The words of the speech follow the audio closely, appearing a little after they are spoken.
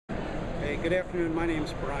Hey, good afternoon. My name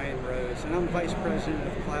is Brian Rose, and I'm Vice President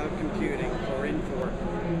of Cloud Computing for Infor.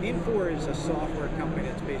 Infor is a software company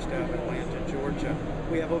that's based out of Atlanta, Georgia.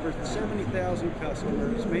 We have over 70,000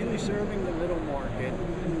 customers, mainly serving the middle market.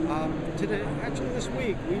 Actually this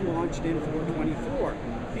week, we launched Infor 24.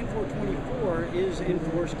 Infor 24 is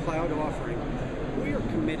Infor's cloud offering. We are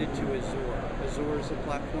committed to Azure. Azure is the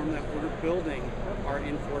platform that we're building our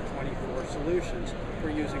Infor 24 solutions.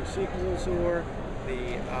 We're using SQL Azure,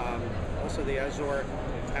 also the Azure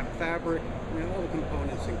AppFabric, all the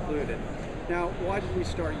components included. Now, why did we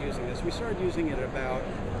start using this? We started using it about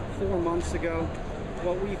 4 months ago.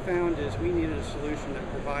 What we found is we needed a solution that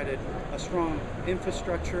provided a strong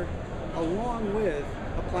infrastructure along with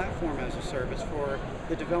a platform as a service for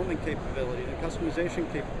the development capabilities and customization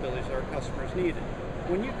capabilities our customers needed.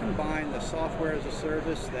 When you combine the software as a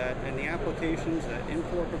service and the applications that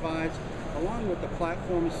Infor provides, along with the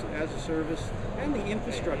platforms as a service and the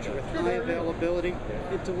infrastructure with high availability,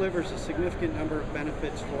 it delivers a significant number of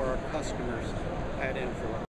benefits for our customers at Infor.